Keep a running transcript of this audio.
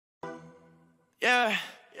Yeah.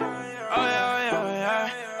 Oh yeah, oh yeah, oh yeah.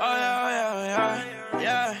 Oh yeah, oh yeah,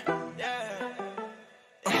 yeah.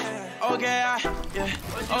 Okay, okay,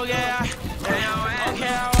 okay, I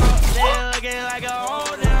walk there looking like a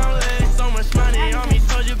old damn leg. So much money on me,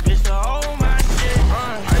 told you bitch to hold my shit.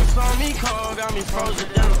 Ice on me cold, got me frozen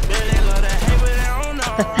down. Billy love to hate, but they don't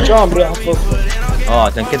know. جامري حفظت.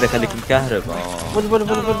 عشان كذا خليك مكهرب. بل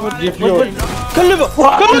كلمه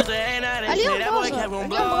اليوم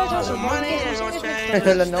بغيت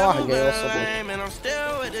اوصل لانه واحد قاعد يوصل لك.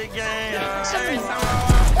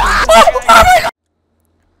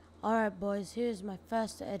 Alright boys, here's my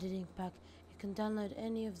first editing pack. You can download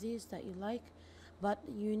any of these that you like, but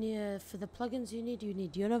you need for the plugins you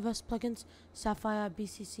need Universe plugins, Sapphire,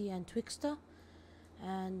 BCC and Twixtor.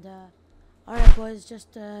 And alright boys,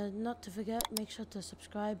 just not to forget, make sure to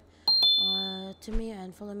subscribe to me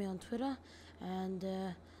and follow me on Twitter. And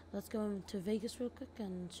let's go into Vegas real quick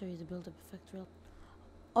and show you the build-up effect real.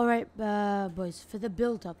 Alright boys, for the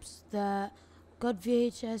build-ups, the God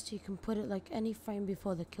VHS, you can put it like any frame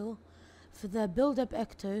before the kill. For the build-up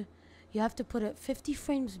Ecto, you have to put it 50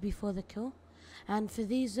 frames before the kill. And for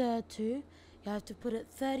these two, you have to put it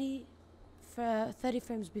 30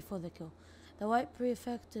 frames before the kill. The white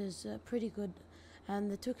pre-effect is pretty good. And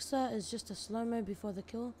the Twixtor is just a slow-mo before the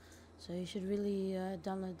kill. So you should really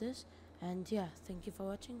download this. And yeah, thank you for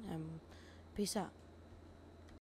watching. Peace out.